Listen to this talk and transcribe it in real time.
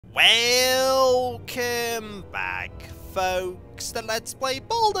Welcome back, folks, to Let's Play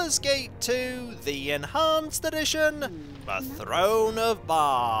Baldur's Gate 2, the Enhanced Edition, the Throne of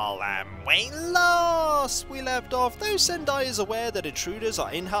Baal. And when last we left off, though Sendai is aware that intruders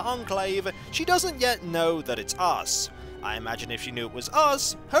are in her enclave, she doesn't yet know that it's us. I imagine if she knew it was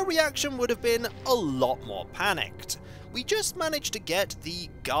us, her reaction would have been a lot more panicked. We just managed to get the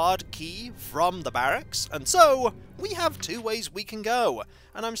guard key from the barracks, and so we have two ways we can go,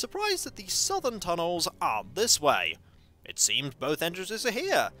 and I'm surprised that the southern tunnels aren't this way. It seems both entrances are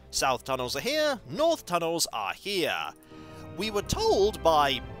here. South tunnels are here, north tunnels are here. We were told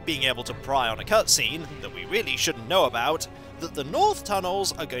by being able to pry on a cutscene that we really shouldn't know about, that the north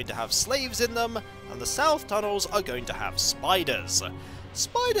tunnels are going to have slaves in them, and the south tunnels are going to have spiders.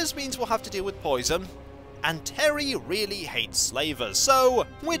 Spiders means we'll have to deal with poison, and Terry really hates slavers, so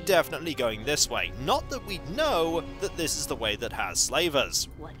we're definitely going this way. Not that we know that this is the way that has slavers.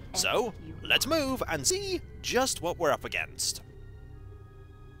 So, let's move and see just what we're up against.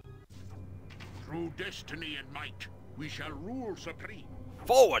 Through destiny and might, we shall rule supreme.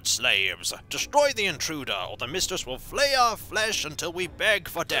 Forward, slaves! Destroy the intruder, or the mistress will flay our flesh until we beg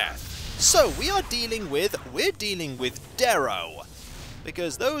for death. So, we're dealing with Darrow.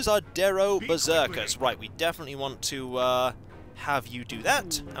 Because those are Darrow berserkers. Right, we definitely want to have you do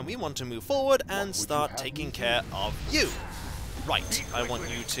that, and we want to move forward and start taking care of you. Right, I want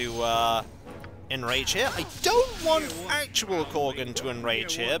you to enrage here. I don't want actual Korgan to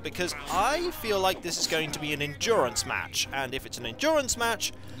enrage here, because I feel like this is going to be an endurance match, and if it's an endurance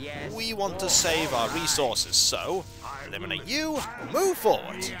match, we want to save our resources. So, eliminate you, move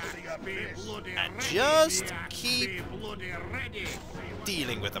forward, and just keep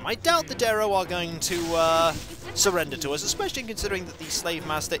dealing with them. I doubt the Darrow are going to surrender to us, especially considering that the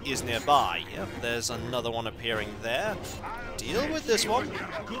slavemaster is nearby. Yep, there's another one appearing there. Deal with this one,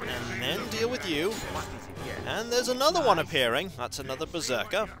 and then deal with you. And there's another one appearing. That's another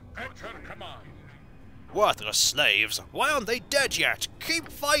berserker. Worthless slaves! Why aren't they dead yet? Keep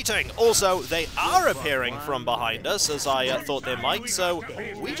fighting! Also, they are appearing from behind us, as I thought they might, so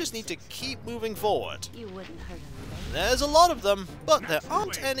we just need to keep moving forward. There's a lot of them, but there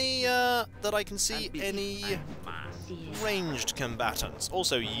aren't any, that I can see any ranged combatants.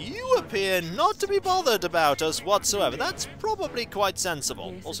 Also, you appear not to be bothered about us whatsoever. That's probably quite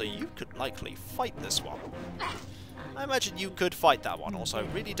sensible. Also, you could likely fight this one. I imagine you could fight that one. Also, I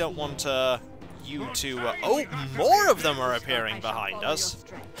really don't want, you to... oh, more of them are appearing behind us.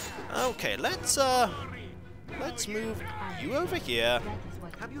 Okay, let's move you over here,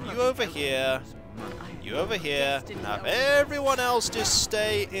 you over here, you over here, and have everyone else just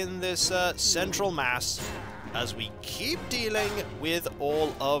stay in this central mass as we keep dealing with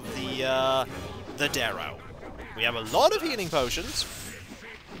all of the Darrow. We have a lot of healing potions.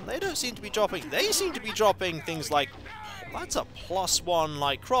 They don't seem to be dropping... they seem to be dropping things like... that's a +1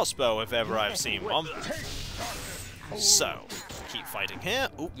 like crossbow if ever I've seen one. So, keep fighting here.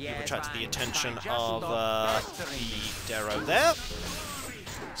 Oop, attract the attention of the Darrow there.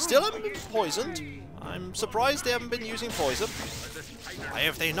 Still haven't been poisoned. I'm surprised they haven't been using poison. Why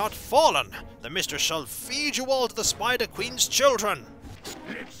have they not fallen? The mistress shall feed you all to the Spider Queen's children.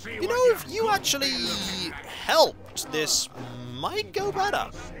 You know, if you actually helped, this might go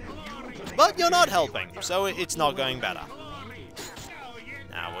better. But you're not helping, so it's not going better.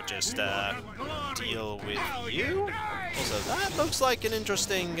 Now we'll just deal with you. Also, that looks like an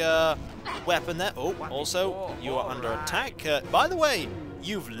interesting weapon there. Oh, also, you are under attack. By the way,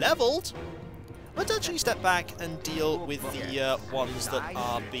 you've leveled. Let's actually step back and deal with the ones that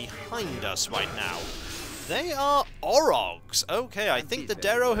are behind us right now. They are Orogs. Okay, I think the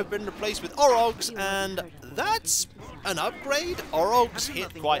Darrow have been replaced with Orogs, and that's an upgrade. Orogs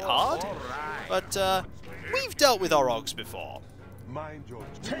hit quite hard, but we've dealt with Orogs before.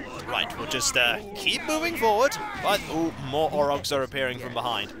 Right, we'll just keep moving forward. But ooh, more Orogs are appearing from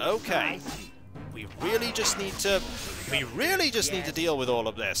behind. Okay, we really just need to deal with all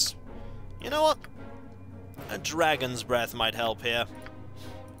of this. You know what? A dragon's breath might help here.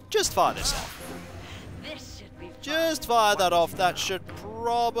 Just fire this off. Just fire that off. That should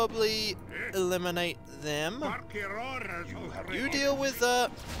probably eliminate them. You deal with,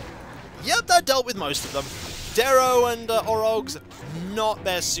 yep, that dealt with most of them. Darrow and Orogs, not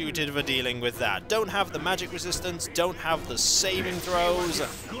best suited for dealing with that. Don't have the magic resistance, don't have the saving throws.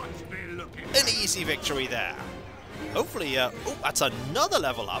 An easy victory there. Hopefully, oh, that's another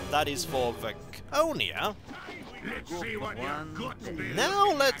level up. That is for Viconia.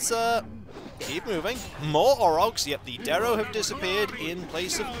 Now let's keep moving. More Orogs. Yep, the Darrow have disappeared in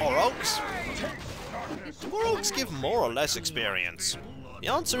place of Orogs. Do Orogs give more or less experience? The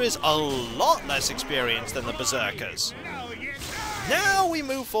answer is a lot less experienced than the berserkers. Now we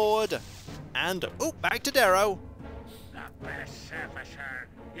move forward, and oh, back to Darrow. The best surfacer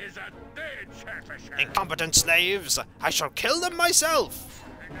is a dead surfacer. Incompetent slaves, I shall kill them myself.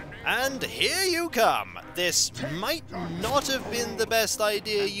 And here you come. This might not have been the best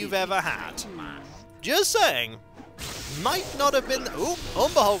idea you've ever had. Just saying. Might not have been... Ooh,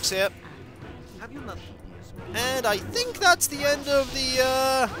 Umberhulk's here. And I think that's the end of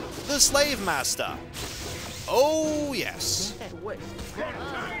the slavemaster. Oh, yes.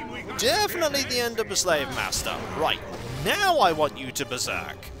 Definitely the end of the slavemaster. Right, now I want you to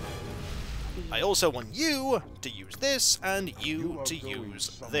berserk. I also want you to use this, and you to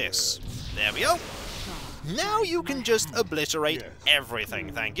use this. There we go. Now you can just obliterate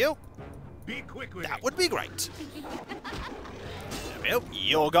everything, thank you. That would be great. There we go.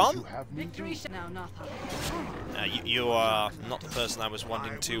 You're gone. You are not the person I was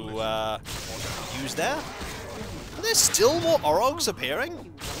wanting to use there. Are there still more Orogs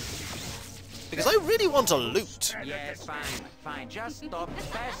appearing? Because I really want to loot. Yes, fine. Just stop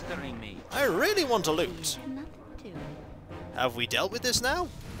pestering me. I really want to loot. Have we dealt with this now?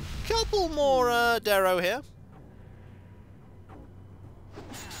 Couple more Darrow here.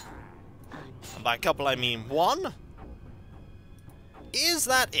 And by couple I mean one. Is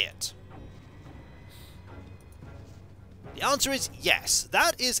that it? The answer is yes,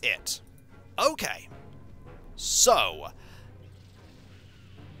 that is it. Okay. So,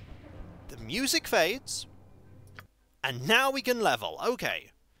 the music fades, and now we can level. Okay.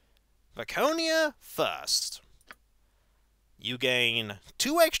 Vaconia first. You gain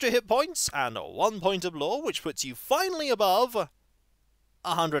 2 extra hit points and 1 point of lore, which puts you finally above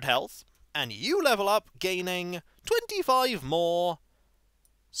 100 health, and you level up, gaining 25 more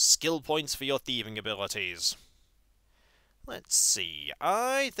skill points for your thieving abilities. Let's see,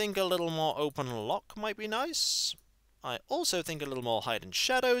 I think a little more open lock might be nice. I also think a little more hide and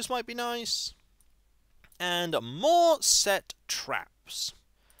shadows might be nice. And more set traps.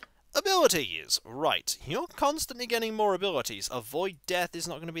 Abilities, right, you're constantly getting more abilities. Avoid death is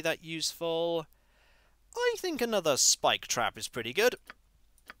not going to be that useful. I think another spike trap is pretty good.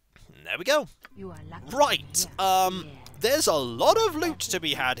 There we go. Right, there's a lot of loot to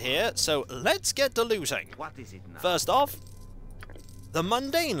be had here, so let's get to looting. What is it now? First off, the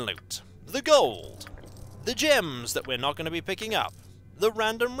mundane loot, the gold, the gems that we're not going to be picking up, the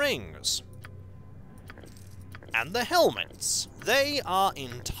random rings, and the helmets. They are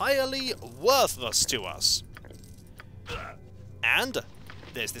entirely worthless to us. And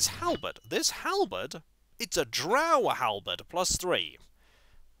there's this halberd. This halberd, it's a drow halberd, +3.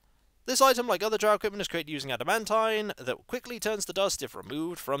 This item, like other drow equipment, is created using adamantine that quickly turns to dust if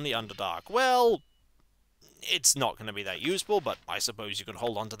removed from the Underdark. Well, it's not going to be that useful, but I suppose you can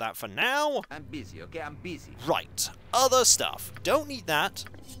hold on to that for now. I'm busy, okay? I'm busy. Right, other stuff. Don't need that.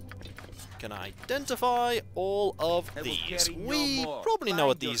 Can identify all of these. We probably know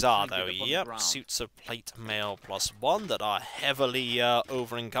what these are, though. Yep, suits of plate mail +1 that are heavily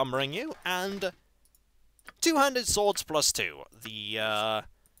over-encumbering you, and two-handed swords +2. The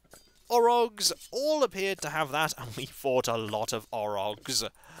Orogs all appeared to have that, and we fought a lot of Orogs.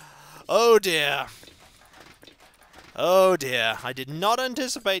 Oh dear. Oh dear, I did not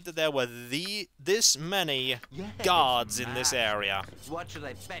anticipate that there were this many guards in this area. What should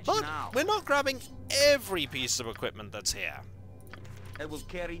I fetch But now? we're not grabbing every piece of equipment that's here. I will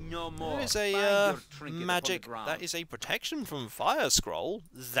carry no more. There is Find a your trinket magic, upon the ground. that is a protection from fire scroll.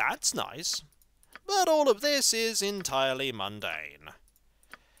 That's nice. But all of this is entirely mundane.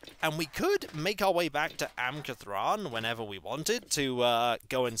 And we could make our way back to Amcathran whenever we wanted to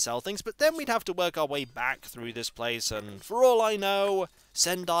go and sell things, but then we'd have to work our way back through this place, and for all I know,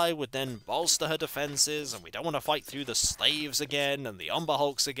 Sendai would then bolster her defenses, and we don't want to fight through the slaves again and the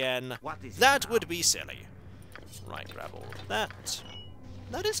Umberhulks again. What is it That now? would be silly. Right, grab all of that.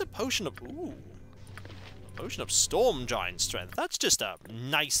 That is a potion of... ooh. Potion of Storm Giant Strength. That's just a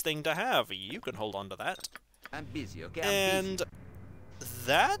nice thing to have. You can hold on to that. I'm busy, okay? I'm And... busy.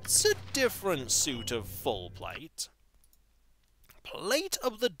 that's a different suit of full plate. Plate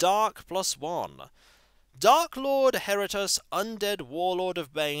of the Dark +1. Dark Lord Heritus, Undead Warlord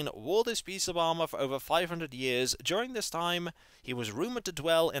of Bane, wore this piece of armor for over 500 years. During this time, he was rumored to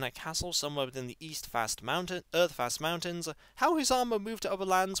dwell in a castle somewhere within the Earthfast Mountains. How his armor moved to other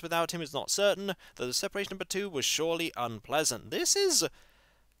lands without him is not certain, though the separation of the two was surely unpleasant. This is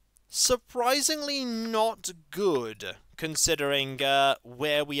surprisingly not good, considering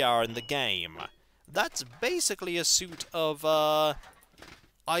where we are in the game. That's basically a suit of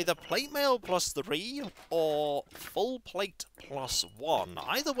either plate mail +3 or full plate +1.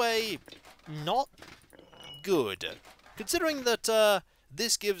 Either way, not good. Considering that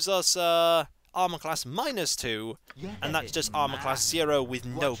this gives us armor class -2, and that's just armor class 0 with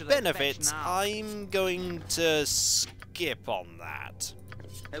no benefits, I'm going to skip on that.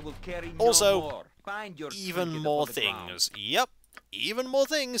 Also, even more things. Yep, even more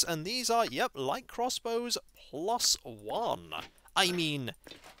things, and these are, yep, light crossbows +1. I mean,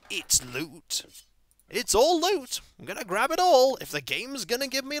 it's loot. It's all loot. I'm gonna grab it all. If the game's gonna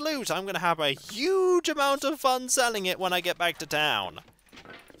give me loot, I'm gonna have a huge amount of fun selling it when I get back to town.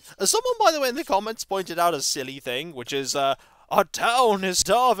 Someone, by the way, in the comments pointed out a silly thing, which is, our town is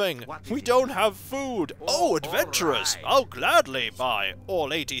starving. We don't have food. Oh, adventurers, I'll gladly buy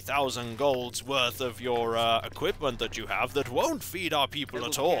all 80,000 gold's worth of your equipment that you have that won't feed our people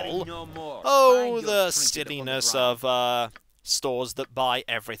at all. Oh, the silliness of stores that buy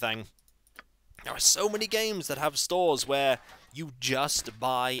everything. There are so many games that have stores where you just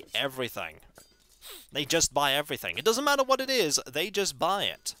buy everything. They just buy everything. It doesn't matter what it is, they just buy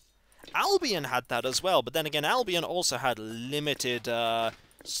it. Albion had that as well, but then again, Albion also had limited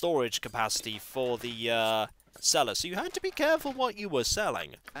storage capacity for the seller, so you had to be careful what you were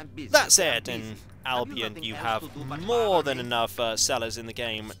selling. That said, in Albion you have more than enough sellers in the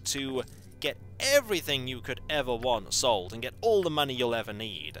game to get everything you could ever want sold and get all the money you'll ever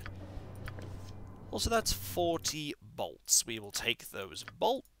need. Also, that's 40 bolts. We will take those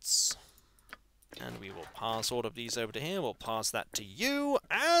bolts, and we will pass all of these over to here. We'll pass that to you,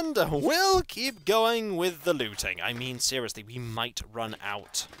 and we'll keep going with the looting. I mean, seriously, we might run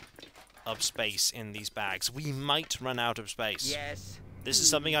out of space in these bags. We might run out of space. Yes. This is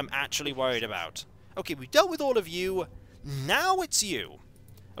something I'm actually worried about. Okay, we've dealt with all of you. Now it's you.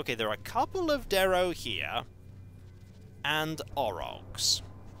 Okay, there are a couple of Darrow here, and Orogs.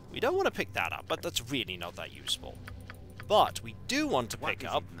 We don't want to pick that up, but that's really not that useful. But we do want to pick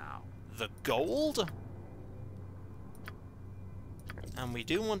up the gold, and we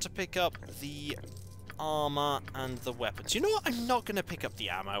do want to pick up the armor and the weapons. You know what? I'm not going to pick up the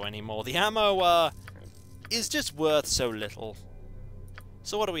ammo anymore. The ammo is just worth so little.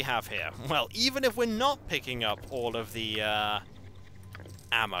 So what do we have here? Well, even if we're not picking up all of the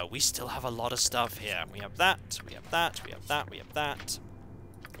ammo, we still have a lot of stuff here. We have that, we have that, we have that, we have that.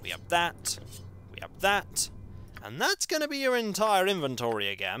 We have that, we have that, and that's going to be your entire inventory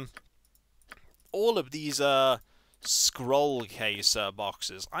again. All of these scroll case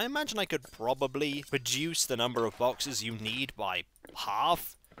boxes. I imagine I could probably reduce the number of boxes you need by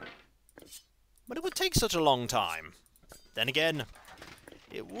half, but it would take such a long time. Then again,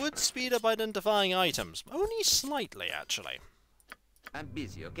 it would speed up identifying items, only slightly actually. I'm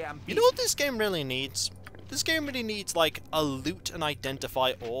busy, okay? I'm busy. You know what this game really needs? This game really needs, like, a loot and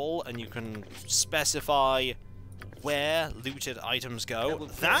identify all, and you can specify where looted items go.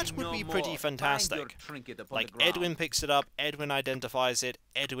 That would be pretty fantastic. Like, Edwin picks it up, Edwin identifies it,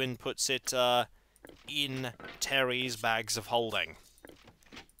 Edwin puts it in Terry's bags of holding.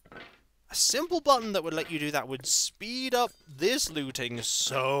 A simple button that would let you do that would speed up this looting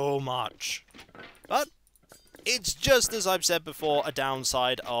so much. But it's just, as I've said before, a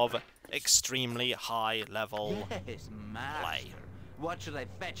downside of extremely high level play. What should I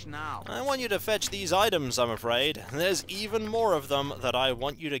fetch now? I want you to fetch these items, I'm afraid. There's even more of them that I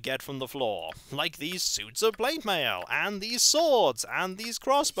want you to get from the floor. Like these suits of plate mail, and these swords, and these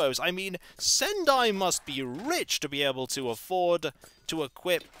crossbows. I mean, Sendai must be rich to be able to afford to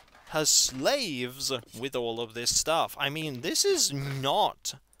equip her slaves with all of this stuff. I mean, this is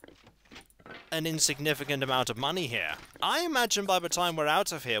not an insignificant amount of money here. I imagine by the time we're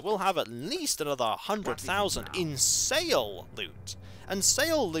out of here, we'll have at least another 100,000 in sale loot. And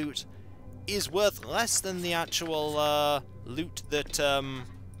sale loot is worth less than the actual loot that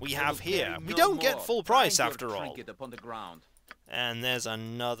we have here. We don't get full price after all. And there's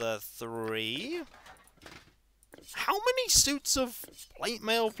another 3. How many suits of plate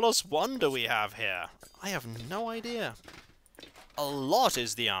mail +1 do we have here? I have no idea. A lot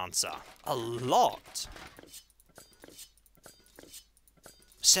is the answer. A lot.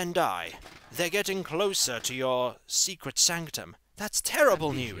 Sendai, they're getting closer to your secret sanctum. That's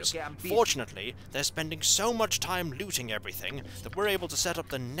terrible news. Fortunately, they're spending so much time looting everything that we're able to set up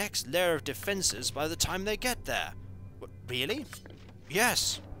the next layer of defenses by the time they get there. Really?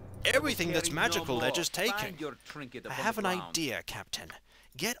 Yes. Everything that's magical they're just taking. I have an idea, Captain.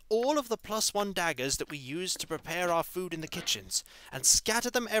 Get all of the +1 daggers that we use to prepare our food in the kitchens, and scatter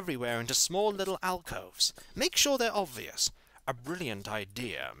them everywhere into small little alcoves. Make sure they're obvious. A brilliant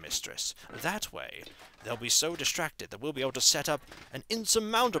idea, mistress. That way, they'll be so distracted that we'll be able to set up an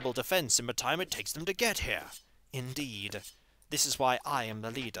insurmountable defense in the time it takes them to get here. Indeed. This is why I am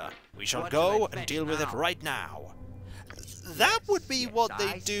the leader. We shall go and deal with it right now. That would be what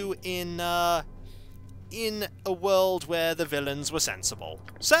they do in a world where the villains were sensible.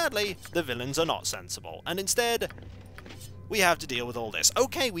 Sadly, the villains are not sensible, and instead, we have to deal with all this.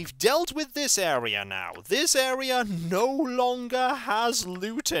 Okay, we've dealt with this area now. This area no longer has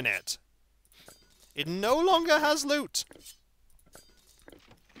loot in it. It no longer has loot.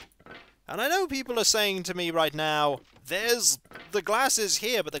 And I know people are saying to me right now, there's the glasses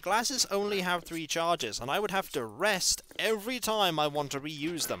here, but the glasses only have 3 charges, and I would have to rest every time I want to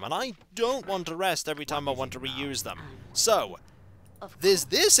reuse them, and I don't want to rest every time I want to reuse them. So, there's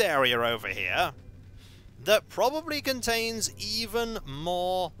this area over here that probably contains even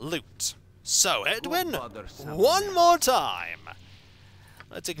more loot. So, Edwin, one more time.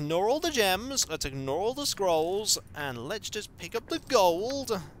 Let's ignore all the gems, let's ignore all the scrolls, and let's just pick up the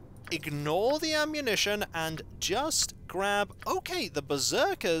gold. Ignore the ammunition and just grab... Okay, the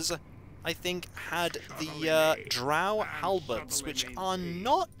berserkers, I think, had the drow halberds, which are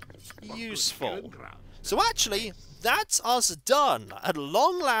not useful. So actually, that's us done. At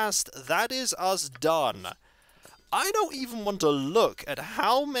long last, that is us done. I don't even want to look at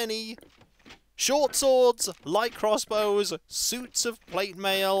how many short swords, light crossbows, suits of plate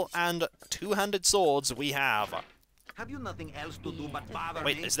mail, and two-handed swords we have. Have you nothing else to do but bother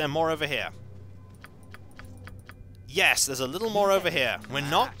Wait, me? is there more over here? Yes, there's a little more over here. We're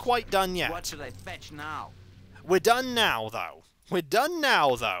not quite done yet. What should I fetch now? We're done now, though. We're done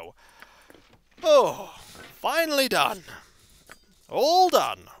now, though. Oh, finally done. All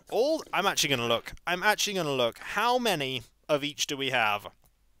done. I'm actually going to look. I'm actually going to look. How many of each do we have?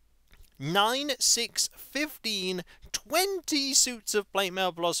 9, 6, 15, 20 suits of plate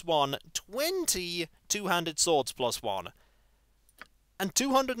mail plus 1, 20 two-handed swords plus 1, and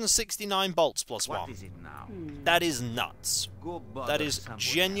 269 bolts plus 1. What is it now? That is nuts. That is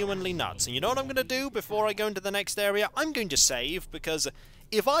genuinely nuts. And you know what I'm going to do before I go into the next area? I'm going to save, because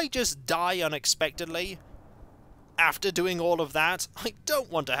if I just die unexpectedly after doing all of that, I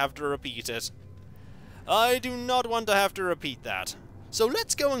don't want to have to repeat it. I do not want to have to repeat that. So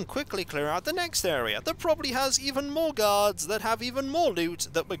let's go and quickly clear out the next area that probably has even more guards that have even more loot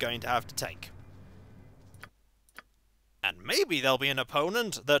that we're going to have to take. And maybe there'll be an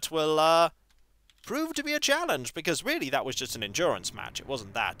opponent that will prove to be a challenge, because really that was just an endurance match. It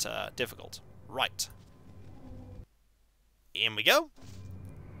wasn't that difficult. Right. In we go.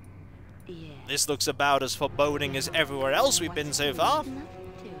 Yeah. This looks about as foreboding as everywhere else we've been so far.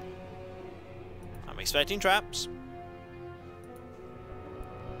 I'm expecting traps.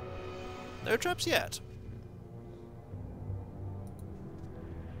 No traps yet.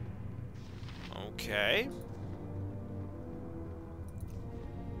 Okay.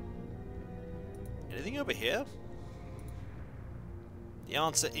 Anything over here? The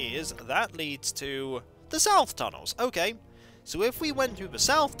answer is that leads to the south tunnels. Okay. So if we went through the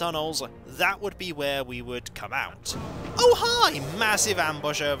south tunnels, that would be where we would come out. Oh hi! Massive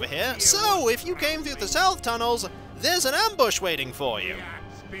ambush over here. So if you came through the south tunnels, there's an ambush waiting for you.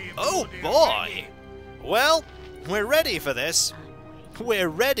 Oh boy! Well, we're ready for this. We're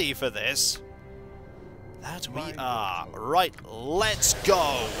ready for this. That we are. Right, let's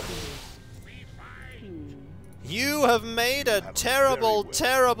go! You have made a terrible,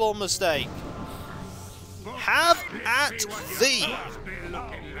 terrible mistake. Have at thee!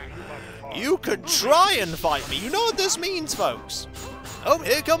 You could try and fight me. You know what this means, folks? Oh,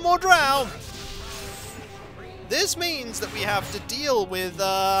 here come more drow! This means that we have to deal with,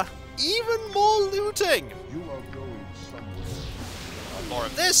 even more looting! More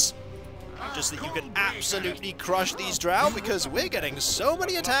of this, just that you can absolutely crush these drow, because we're getting so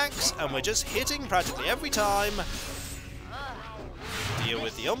many attacks, and we're just hitting practically every time. Deal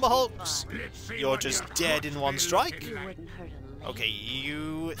with the Umberhulks. You're just dead in one strike. Okay,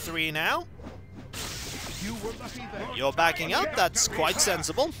 you 3 now. You're backing up, that's quite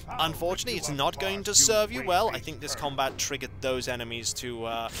sensible. Unfortunately, it's not going to serve you well. I think this combat triggered those enemies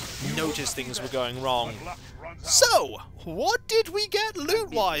to notice things were going wrong. So, what did we get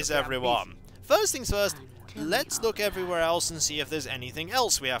loot-wise, everyone? First things first, let's look everywhere else and see if there's anything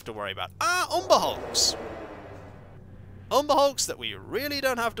else we have to worry about. Ah, Umberhulks! Umberhulks that we really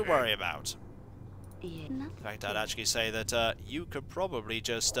don't have to worry about. In fact, I'd actually say that you could probably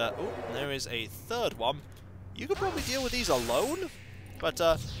just... oh, there is a third one. You could probably deal with these alone, but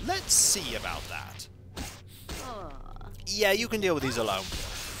let's see about that. Yeah, you can deal with these alone.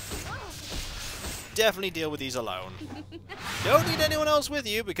 definitely deal with these alone. Don't need anyone else with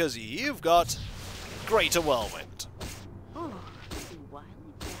you because you've got Greater Whirlwind. Oh, you wily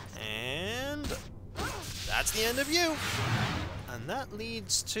bastard. And that's the end of you. And that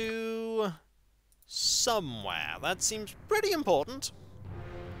leads to somewhere. That seems pretty important.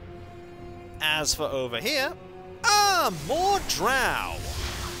 As for over here, more drow.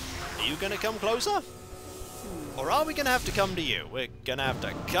 Are you gonna come closer? Or are we gonna have to come to you? We're gonna have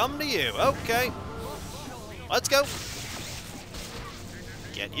to come to you. Okay. Let's go.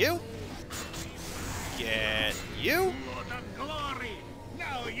 Get you. Get you.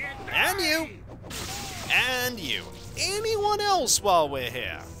 And you. And you. Anyone else while we're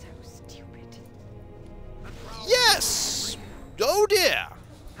here? So stupid. Yes! Oh dear.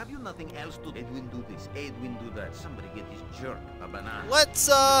 Have you nothing else to do? Edwin do this, Edwin do that. Somebody get this jerk a banana.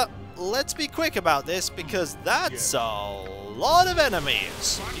 Let's be quick about this because that's a lot of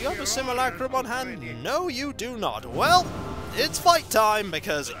enemies. Do you have a simulacrum on hand? No, you do not. Well, it's fight time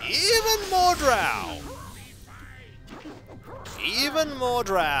because even more drow. Even more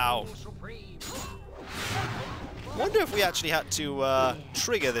drow. Wonder if we actually had to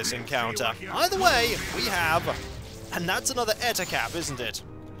trigger this encounter. Either way, we have, and that's another Ettercap, isn't it?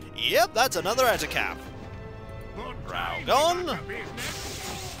 Yep, that's another Ettercap. Drow gone.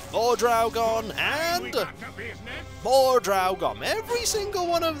 More drow gone, and more drow gone. Every single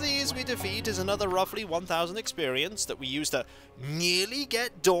one of these we defeat is another roughly 1,000 experience that we use to nearly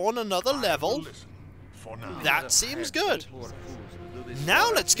get Dawn another level. That seems good.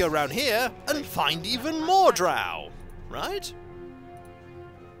 Now let's go around here and find even more drow, right?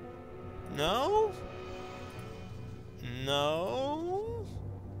 No? No?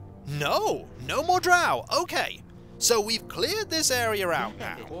 No! No more drow! Okay, so we've cleared this area out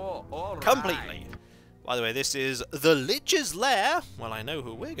now. Completely. By the way, this is the Lich's Lair. Well, I know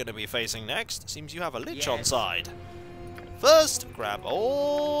who we're going to be facing next. Seems you have a Lich on side. First, grab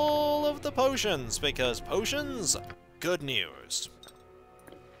all of the potions, because potions, good news.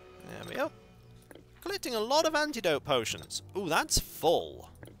 There we go. Collecting a lot of antidote potions. Ooh, that's full.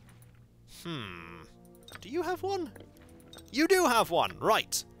 Do you have one? You do have one,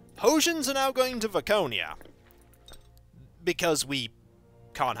 right. Potions are now going to Viconia. Because we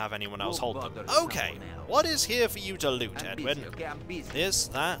can't have anyone else hold them. Okay, what is here for you to loot, Edwin? This,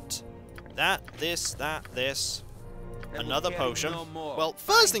 that, this, this. Another potion. Well,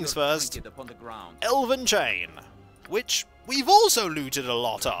 first things first, Elven Chain, which we've also looted a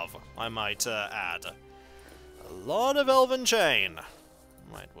lot of, I might add. A lot of Elven Chain.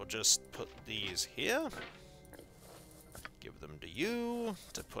 Right, we'll just put these here. Give them to you,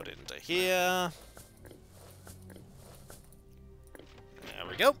 to put into here. There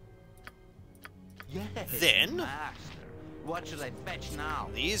we go. Then, what should I fetch now?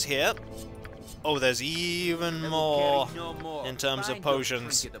 these here. Oh, there's even more in terms of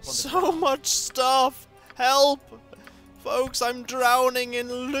potions. So much stuff! Help! Folks, I'm drowning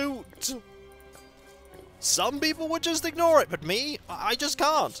in loot! Some people would just ignore it, but me, I just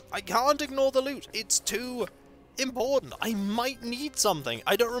can't. I can't ignore the loot. It's too important. I might need something.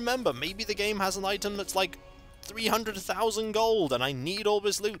 I don't remember. Maybe the game has an item that's like 300,000 gold and I need all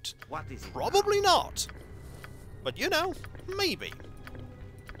this loot. What is it? Probably not. But you know, maybe.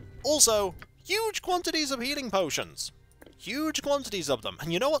 Also, huge quantities of healing potions. Huge quantities of them.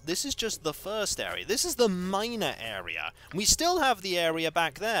 And you know what? This is just the first area. This is the minor area. We still have the area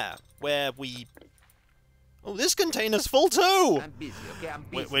back there where we... Oh, this container's full too! I'm busy, okay? I'm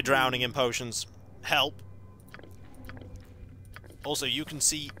busy. We're drowning in potions. Help. Also, you can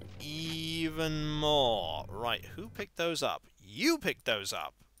see even more. Right, who picked those up? You picked those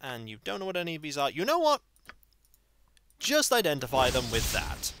up. And you don't know what any of these are. You know what? Just identify them with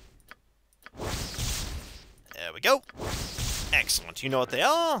that. There we go. Excellent. You know what they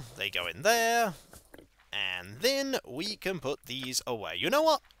are. They go in there. And then we can put these away. You know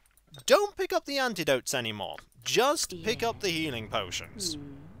what? Don't pick up the antidotes anymore. Just pick up the healing potions.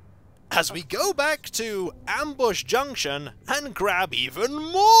 As we go back to Ambush Junction and grab even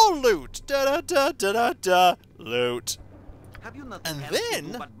more loot. Da-da-da-da-da-da. Loot. Have you nothing And else to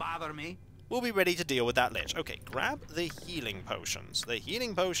then- do but bother me? We'll be ready to deal with that Lich. Okay, grab the healing potions. The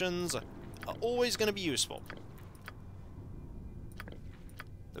healing potions are always going to be useful.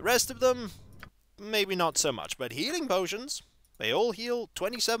 The rest of them, maybe not so much. But healing potions, they all heal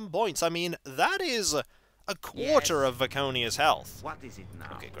 27 points. I mean, that is a quarter of Viconia's health. What is it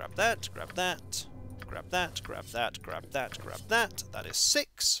now? Okay, grab that, grab that, grab that, grab that, grab that, grab that. That is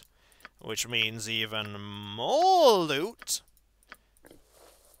 6, which means even more loot.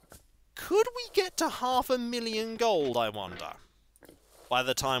 Could we get to 500,000 gold, I wonder? by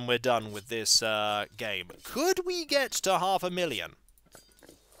the time we're done with this game. Could we get to 500,000?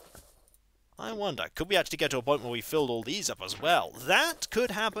 I wonder, could we actually get to a point where we filled all these up as well? That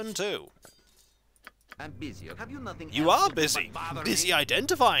could happen too. I'm busy. Have you nothing You else are to do busy. but bother Busy me?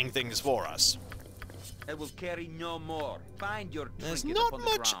 identifying things for us. I will carry no more. Find your There's trinket not upon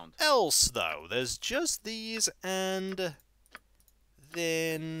much the ground. else, though. There's just these, and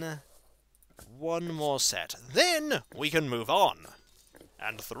then one more set. Then we can move on.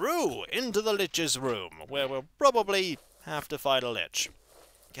 And through into the Lich's room, where we'll probably have to fight a Lich.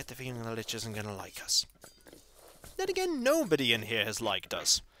 Get the feeling the Lich isn't going to like us. Then again, nobody in here has liked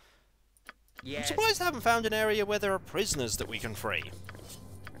us. I'm Yes, surprised I haven't found an area where there are prisoners that we can free.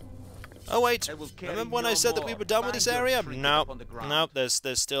 Oh wait, I will carry remember when I no said that we more. were done with Find this your area? trinket No, upon the ground. no, there's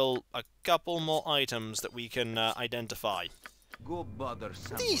still a couple more items that we can identify. go bother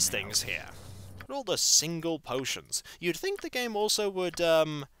someone These things else. here. All the single potions. You'd think the game also would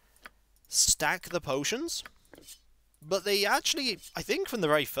stack the potions, but they actually, I think from the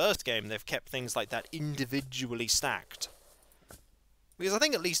very first game, they've kept things like that individually stacked. Because I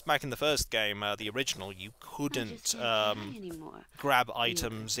think at least back in the first game, the original, you couldn't grab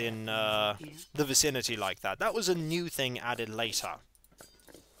items in the vicinity like that. That was a new thing added later.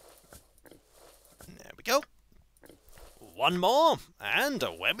 There we go. One more, and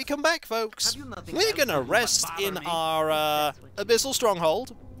when we come back, folks, Have you nothing we're else gonna to do but rest bother in me? our Abyssal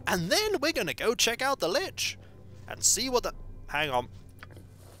Stronghold, and then we're gonna go check out the Lich, and see what the... Hang on.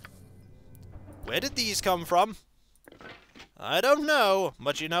 Where did these come from? I don't know,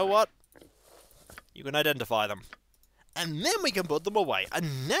 but you know what? You can identify them. And then we can put them away,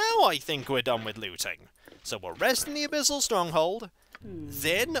 and now I think we're done with looting. So we'll rest in the Abyssal Stronghold,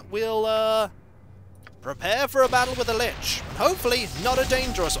 then we'll, prepare for a battle with a Lich. Hopefully, not a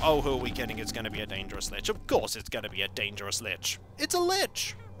dangerous... Oh, who are we kidding? It's going to be a dangerous Lich. Of course it's going to be a dangerous Lich. It's a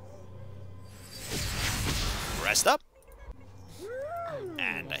Lich. Rest up.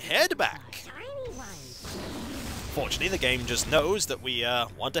 And head back. Fortunately, the game just knows that we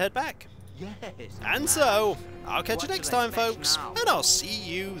want to head back. Yes. And so, I'll catch you What next should I time, fetch folks. now? And I'll see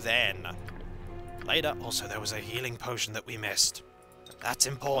you then. Later. Also, there was a healing potion that we missed. That's What is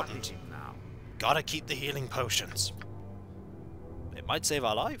important. it now? Gotta keep the healing potions. It might save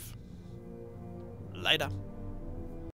our life. Later.